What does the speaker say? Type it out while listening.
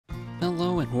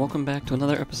Hello and welcome back to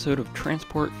another episode of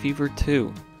Transport Fever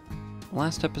 2.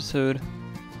 Last episode,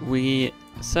 we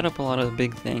set up a lot of the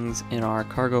big things in our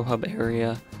cargo hub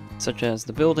area, such as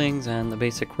the buildings and the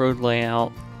basic road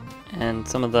layout, and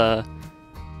some of the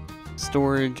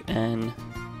storage and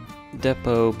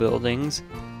depot buildings.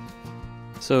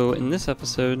 So in this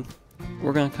episode,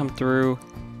 we're going to come through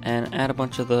and add a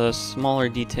bunch of the smaller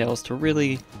details to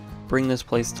really bring this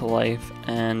place to life,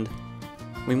 and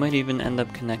we might even end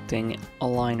up connecting a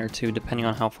line or two depending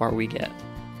on how far we get.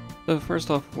 So first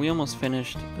off, we almost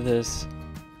finished this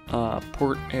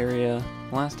port area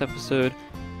last episode,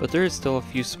 but there is still a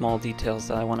few small details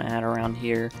that I want to add around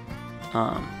here.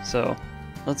 So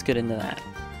let's get into that.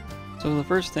 So the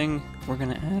first thing we're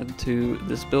going to add to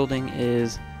this building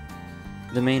is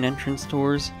the main entrance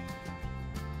doors,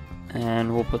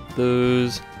 and we'll put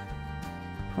those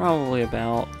probably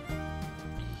about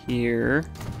here.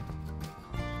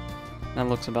 That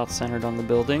looks about centered on the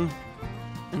building.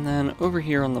 And then over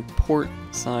here on the port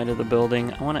side of the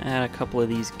building, I want to add a couple of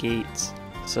these gates.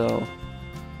 So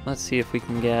let's see if we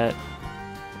can get,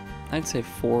 I'd say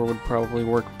 4 would probably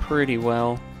work pretty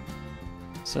well.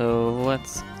 So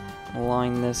let's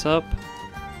line this up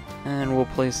and we'll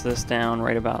place this down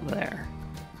right about there.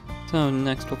 So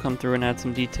next we'll come through and add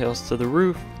some details to the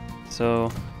roof. So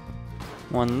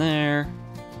one there,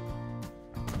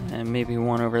 and maybe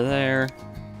one over there.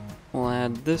 We'll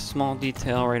add this small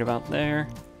detail right about there.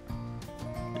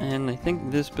 And I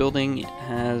think this building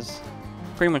has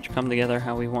pretty much come together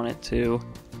how we want it to.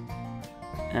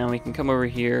 And we can come over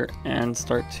here and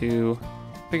start to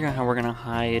figure out how we're going to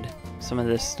hide some of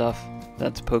this stuff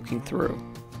that's poking through.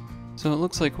 So it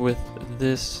looks like with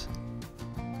this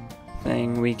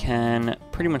thing we can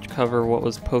pretty much cover what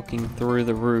was poking through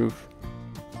the roof.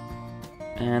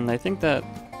 And I think that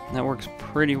works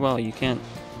pretty well. You can't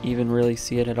even really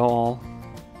see it at all,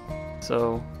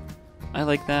 so I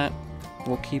like that.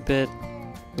 We'll keep it.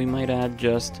 We might add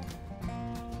just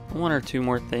 1 or 2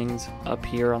 more things up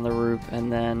here on the roof,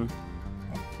 and then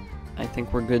I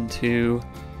think we're good to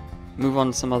move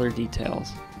on to some other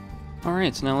details.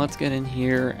 Alright, so now let's get in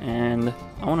here, and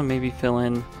I want to maybe fill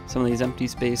in some of these empty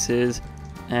spaces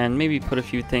and maybe put a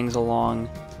few things along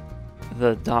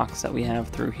the docks that we have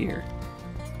through here.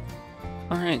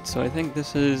 Alright, so I think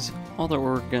this is all that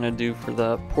we're going to do for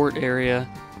the port area.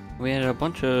 We added a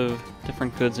bunch of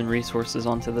different goods and resources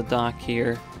onto the dock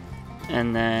here,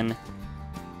 and then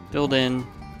filled in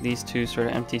these 2 sort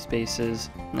of empty spaces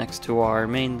next to our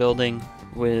main building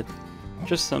with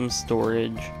just some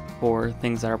storage for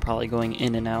things that are probably going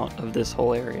in and out of this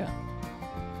whole area.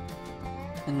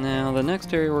 And now the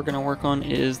next area we're going to work on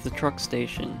is the truck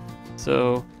station.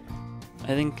 So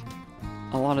I think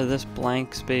a lot of this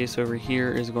blank space over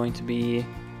here is going to be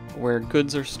where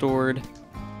goods are stored,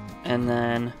 and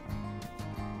then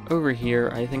over here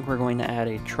I think we're going to add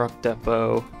a truck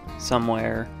depot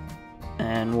somewhere,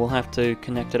 and we'll have to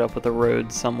connect it up with a road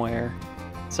somewhere,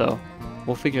 so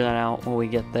we'll figure that out when we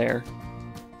get there.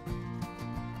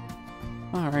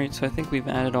 Alright, so I think we've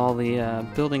added all the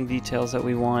building details that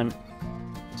we want.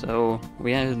 So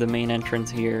we added the main entrance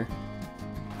here,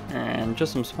 and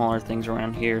just some smaller things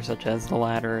around here such as the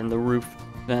ladder and the roof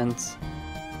vents.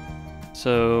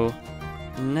 So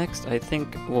next I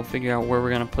think we'll figure out where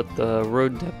we're going to put the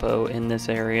road depot in this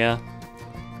area,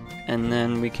 and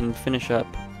then we can finish up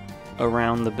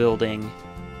around the building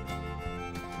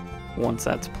once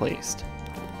that's placed.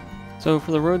 So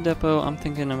for the road depot, I'm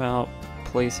thinking about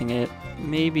placing it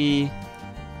maybe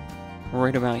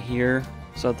right about here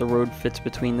so that the road fits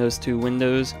between those 2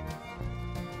 windows.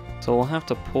 So we'll have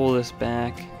to pull this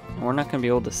back, and we're not going to be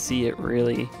able to see it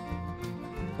really.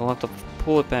 We'll have to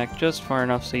pull it back just far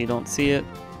enough so you don't see it,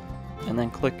 and then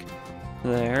click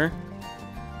there.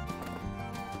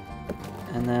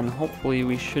 And then hopefully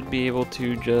we should be able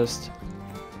to just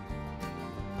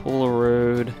pull a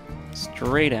road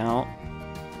straight out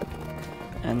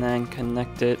and then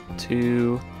connect it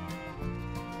to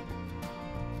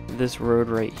this road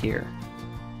right here.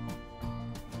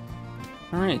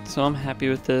 Alright, so I'm happy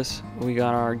with this. We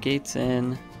got our gates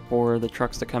in for the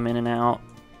trucks to come in and out.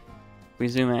 We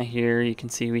zoom out here, you can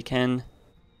see we can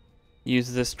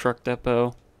use this truck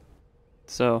depot.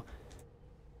 So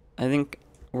I think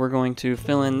we're going to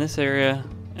fill in this area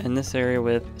and this area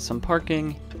with some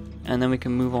parking, and then we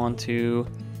can move on to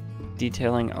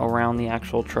detailing around the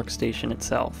actual truck station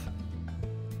itself.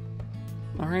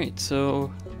 Alright,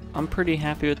 so I'm pretty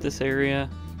happy with this area.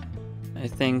 I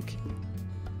think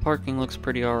parking looks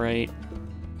pretty alright.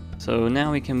 So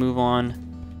now we can move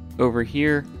on over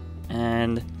here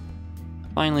and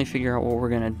finally figure out what we're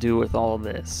going to do with all of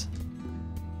this.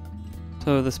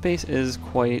 So the space is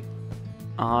quite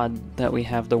odd that we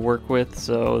have to work with,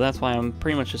 so that's why I'm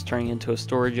pretty much just turning it into a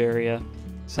storage area,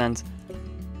 since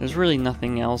there's really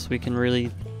nothing else we can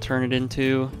really turn it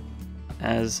into,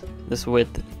 as this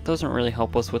width doesn't really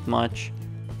help us with much,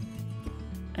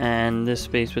 and this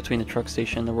space between the truck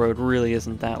station and the road really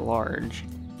isn't that large.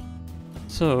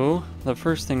 So the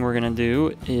first thing we're going to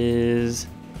do is,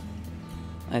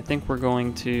 I think we're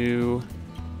going to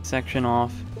section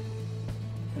off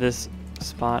this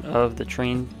spot of the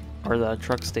train or the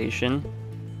truck station,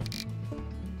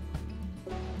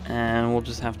 and we'll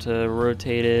just have to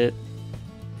rotate it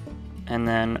and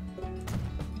then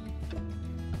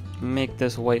make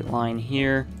this white line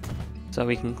here so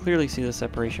we can clearly see the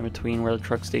separation between where the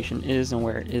truck station is and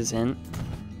where it isn't.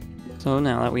 So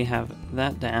now that we have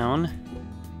that down,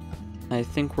 I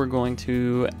think we're going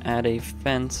to add a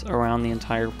fence around the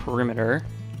entire perimeter.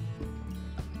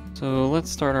 So let's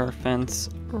start our fence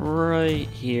right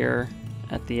here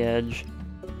at the edge.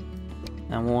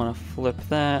 And we'll want to flip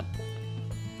that.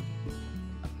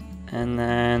 And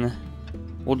then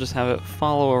we'll just have it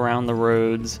follow around the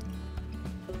roads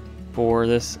for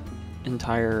this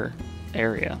entire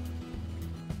area.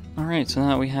 Alright, so now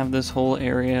that we have this whole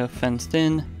area fenced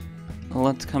in,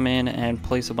 let's come in and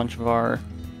place a bunch of our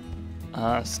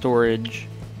storage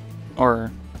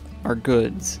or our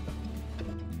goods.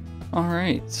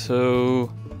 Alright,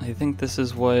 so I think this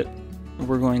is what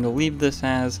we're going to leave this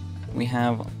as. We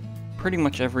have pretty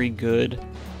much every good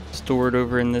stored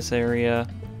over in this area,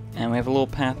 and we have a little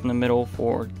path in the middle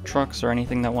for trucks or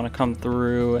anything that want to come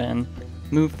through and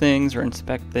move things or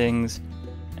inspect things.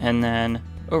 And then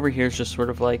over here is just sort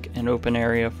of like an open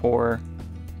area for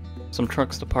some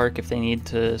trucks to park if they need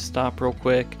to stop real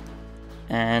quick,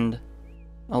 and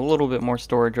a little bit more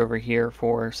storage over here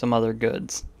for some other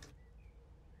goods.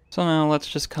 So now let's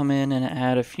just come in and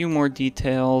add a few more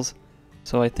details.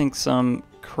 So I think some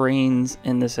cranes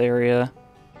in this area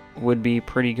would be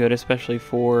pretty good, especially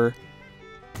for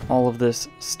all of this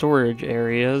storage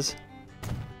areas.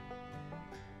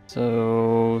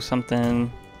 So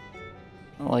something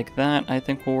like that I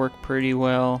think will work pretty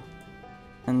well.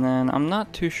 And then I'm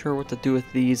not too sure what to do with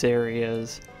these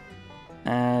areas,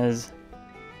 as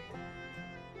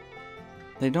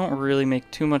they don't really make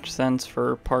too much sense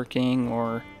for parking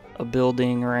or a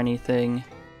building or anything.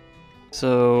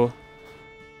 So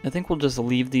I think we'll just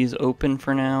leave these open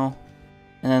for now.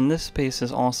 And then this space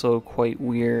is also quite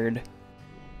weird,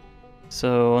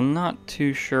 so I'm not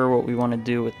too sure what we want to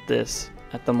do with this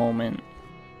at the moment.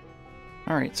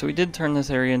 Alright, so we did turn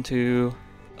this area into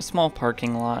a small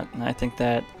parking lot, and I think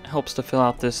that helps to fill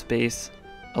out this space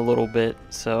a little bit,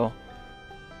 so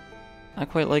I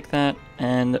quite like that.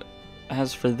 And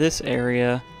as for this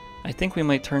area, I think we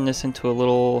might turn this into a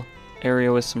little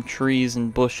area with some trees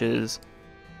and bushes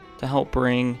to help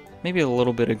bring maybe a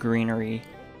little bit of greenery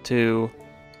to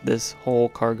this whole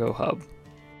cargo hub.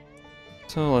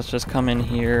 So let's just come in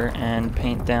here and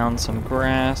paint down some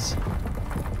grass.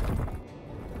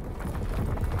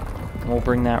 We'll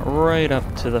bring that right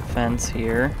up to the fence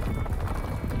here.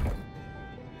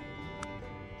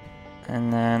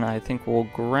 And then I think we'll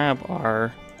grab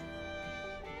our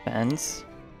fence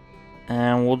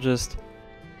and we'll just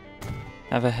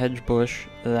have a hedge bush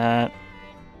that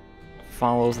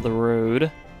follows the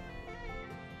road.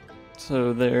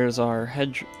 So there's our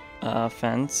hedge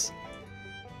fence.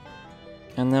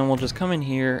 And then we'll just come in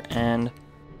here and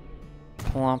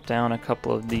plop down a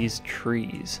couple of these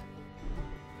trees.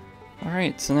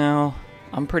 Alright, so now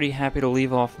I'm pretty happy to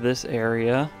leave off this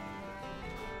area.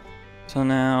 So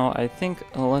now I think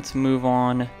let's move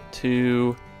on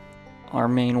to our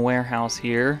main warehouse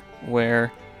here,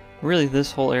 where really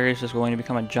this whole area is just going to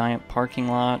become a giant parking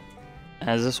lot,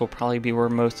 as this will probably be where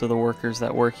most of the workers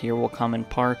that work here will come and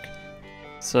park.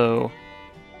 So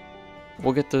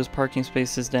we'll get those parking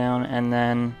spaces down, and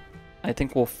then I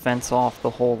think we'll fence off the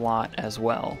whole lot as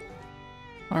well.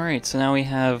 Alright, so now we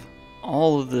have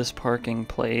all of this parking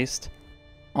placed.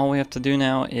 All we have to do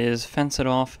now is fence it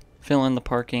off, fill in the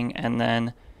parking, and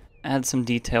then add some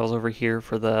details over here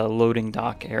for the loading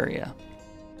dock area.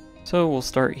 So we'll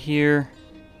start here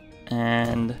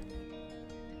and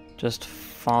just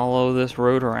follow this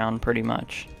road around pretty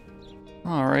much.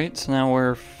 Alright, so now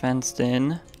we're fenced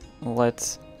in.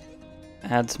 Let's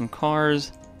add some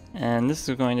cars, and this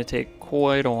is going to take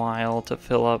quite a while to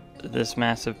fill up this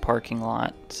massive parking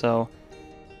lot, so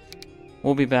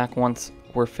we'll be back once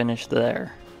we're finished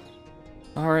there.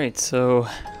 Alright, so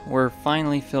we're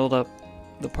finally filled up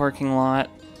the parking lot,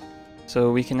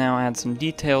 so we can now add some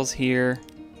details here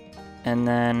and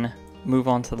then move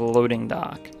on to the loading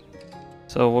dock.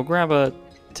 So we'll grab a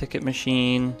ticket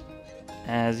machine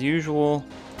as usual.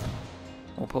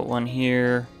 We'll put one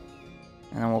here,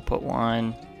 and then we'll put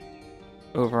one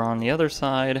over on the other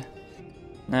side.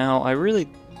 Now, I really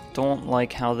don't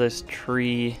like how this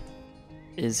tree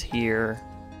is here,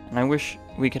 and I wish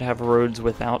we could have roads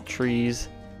without trees,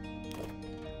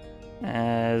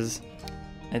 as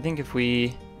I think if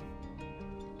we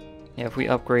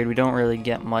upgrade, we don't really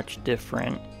get much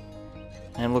different.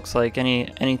 And it looks like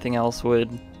anything else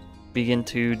would begin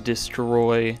to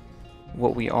destroy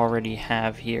what we already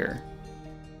have here.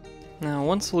 Now,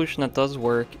 one solution that does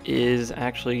work is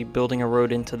actually building a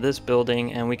road into this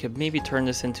building, and we could maybe turn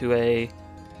this into a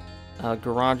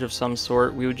garage of some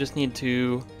sort. We would just need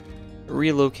to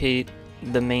relocate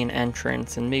the main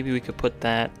entrance, and maybe we could put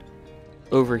that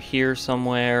over here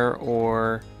somewhere,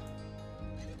 or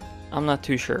I'm not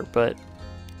too sure, but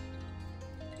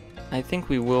I think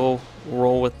we will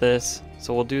roll with this.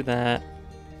 So we'll do that,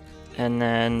 and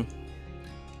then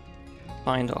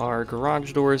find our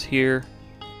garage doors here,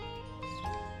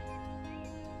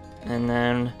 and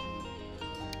then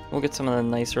we'll get some of the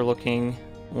nicer looking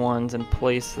ones and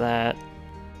place that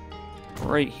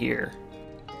right here.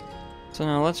 So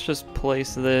now let's just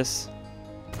place this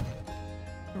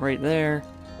right there,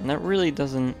 and that really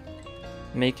doesn't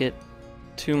make it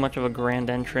too much of a grand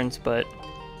entrance, but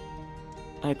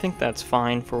I think that's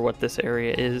fine for what this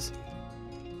area is.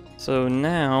 So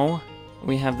now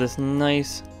we have this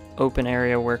nice open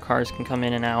area where cars can come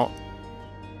in and out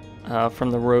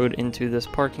from the road into this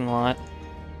parking lot,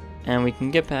 and we can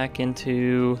get back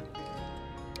into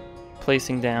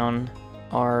placing down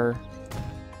our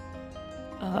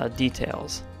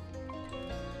details.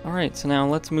 Alright, so now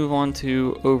let's move on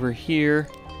to over here,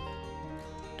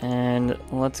 and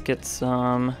let's get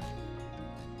some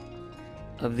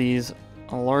of these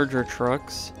larger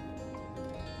trucks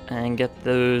and get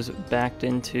those backed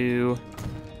into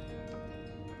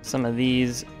some of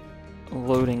these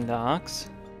loading docks.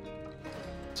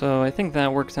 So I think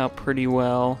that works out pretty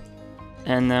well,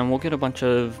 and then we'll get a bunch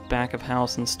of back of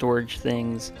house and storage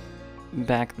things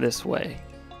back this way.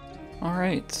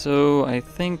 Alright, so I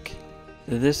think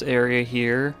this area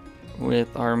here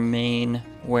with our main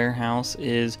warehouse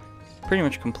is pretty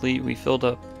much complete. We filled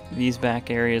up these back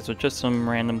areas with just some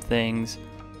random things.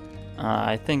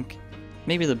 I think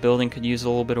maybe the building could use a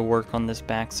little bit of work on this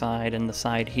back side and the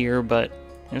side here, but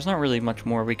there's not really much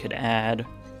more we could add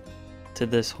to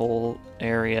this whole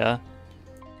area.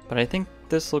 But I think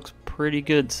this looks pretty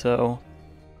good, so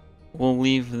we'll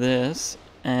leave this,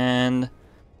 and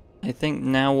I think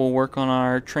now we'll work on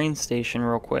our train station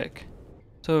real quick.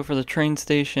 So for the train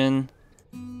station,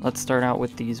 let's start out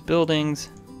with these buildings,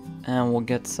 and we'll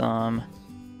get some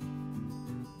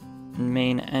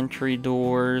main entry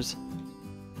doors,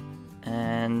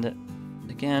 and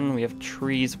again we have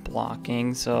trees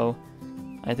blocking, so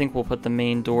I think we'll put the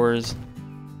main doors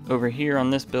over here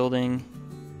on this building,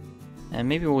 and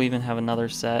maybe we'll even have another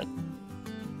set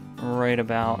right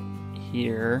about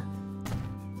here,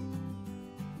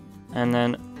 and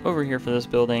then over here for this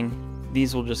building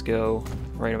these will just go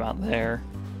right about there.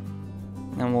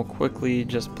 And we'll quickly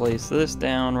just place this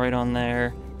down right on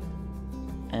there,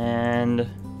 and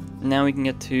now we can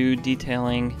get to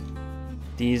detailing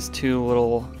these two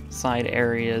little side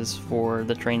areas for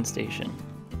the train station.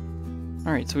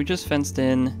 Alright, so we just fenced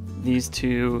in these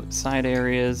two side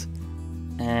areas,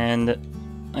 and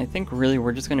I think really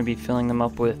we're just going to be filling them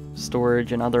up with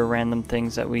storage and other random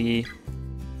things that we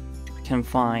can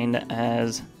find,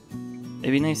 as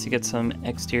it'd be nice to get some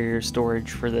exterior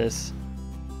storage for this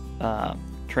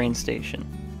train station.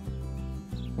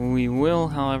 We will,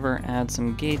 however, add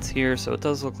some gates here, so it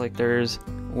does look like there's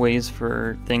ways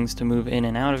for things to move in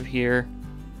and out of here.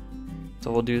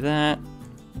 So we'll do that,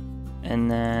 and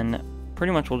then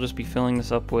pretty much we'll just be filling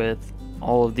this up with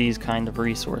all of these kind of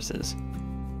resources.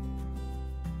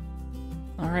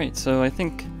 Alright, so I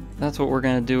think that's what we're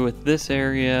going to do with this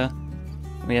area.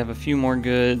 We have a few more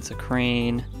goods, a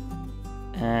crane,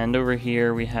 and over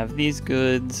here we have these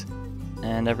goods,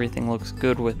 and everything looks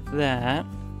good with that.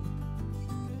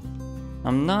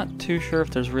 I'm not too sure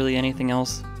if there's really anything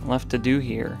else left to do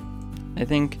here. I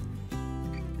think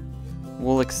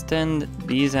we'll extend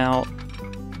these out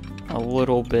a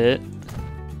little bit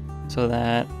so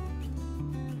that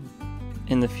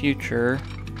in the future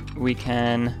we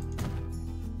can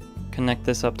connect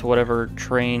this up to whatever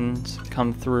trains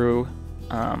come through.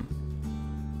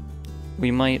 We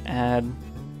might add,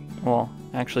 well,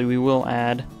 actually we will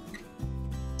add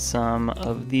some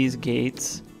of these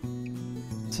gates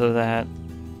so that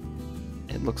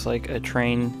it looks like a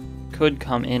train could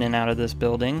come in and out of this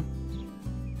building.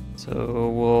 So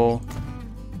we'll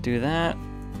do that,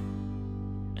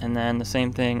 and then the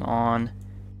same thing on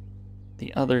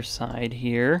the other side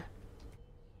here.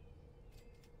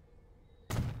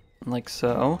 Like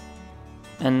so.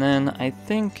 And then I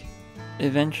think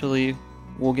eventually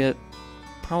we'll get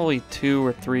probably 2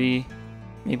 or 3,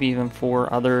 maybe even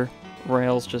 4 other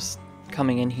rails just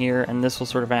coming in here, and this will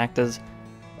sort of act as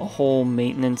a whole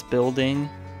maintenance building.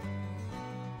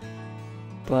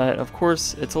 But of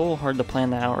course, it's a little hard to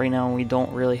plan that out right now, and we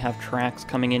don't really have tracks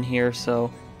coming in here,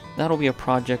 so that'll be a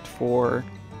project for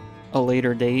a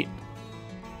later date.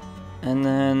 And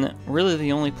then really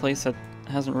the only place that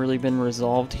hasn't really been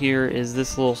resolved here is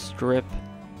this little strip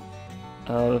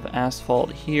of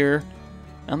asphalt here.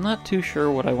 I'm not too sure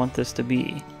what I want this to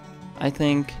be. I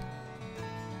think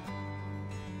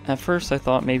at first I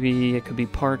thought maybe it could be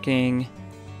parking,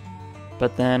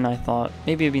 but then I thought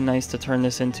maybe it'd be nice to turn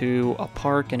this into a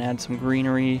park and add some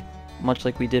greenery, much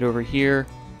like we did over here.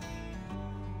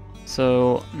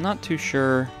 So I'm not too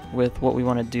sure with what we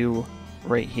want to do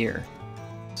right here.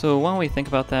 So while we think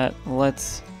about that,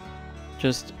 let's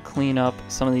just clean up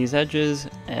some of these edges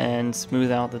and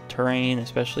smooth out the terrain,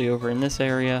 especially over in this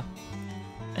area.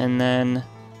 And then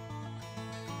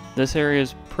this area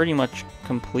is pretty much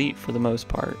complete for the most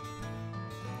part.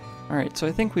 Alright, so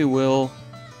I think we will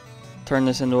turn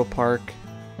this into a park.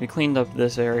 We cleaned up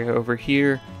this area over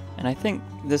here, and I think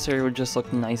this area would just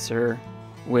look nicer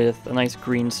with a nice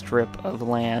green strip of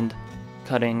land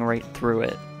cutting right through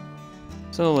it.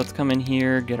 So let's come in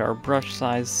here, get our brush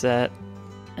size set,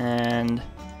 and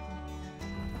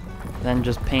then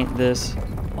just paint this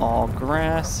all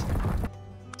grass.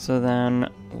 So then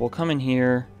we'll come in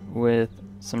here with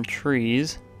some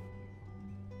trees,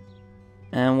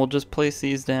 and we'll just place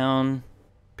these down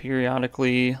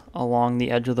periodically along the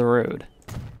edge of the road.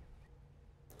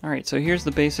 Alright, so here's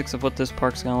the basics of what this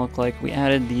park's gonna look like. We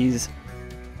added these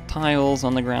tiles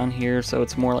on the ground here, so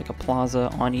it's more like a plaza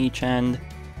on each end,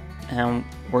 and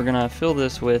we're gonna fill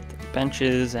this with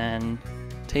benches and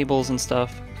tables and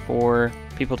stuff for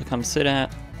people to come sit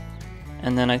at.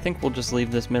 And then I think we'll just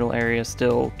leave this middle area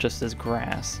still just as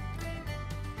grass.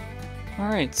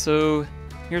 Alright, so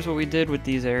here's what we did with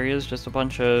these areas. Just a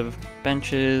bunch of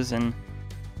benches and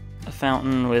a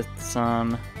fountain with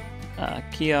some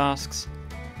kiosks.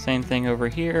 Same thing over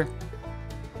here.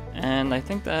 And I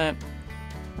think that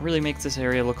really makes this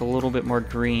area look a little bit more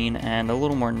green and a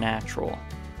little more natural.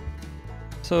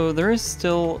 So there is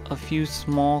still a few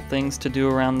small things to do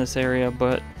around this area,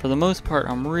 but for the most part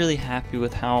I'm really happy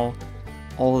with how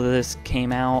all of this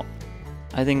came out.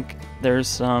 I think there's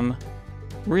some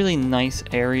really nice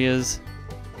areas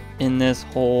in this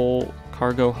whole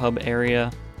cargo hub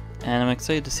area, and I'm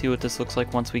excited to see what this looks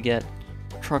like once we get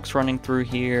trucks running through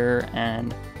here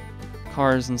and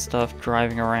cars and stuff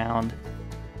driving around.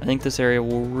 I think this area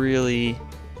will really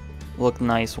look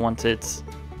nice once it's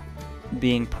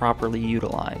being properly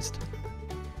utilized.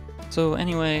 So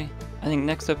anyway, I think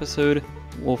next episode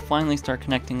we'll finally start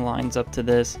connecting lines up to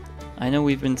this. I know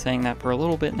we've been saying that for a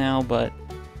little bit now, but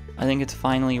I think it's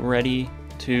finally ready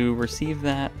to receive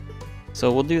that.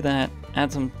 So we'll do that,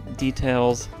 add some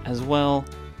details as well,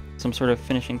 some sort of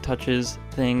finishing touches,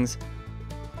 things,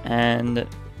 and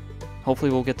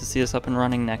hopefully we'll get to see this up and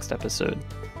running next episode.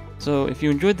 So if you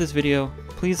enjoyed this video,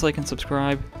 please like and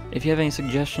subscribe. If you have any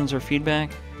suggestions or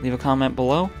feedback, leave a comment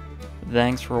below.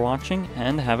 Thanks for watching,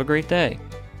 and have a great day.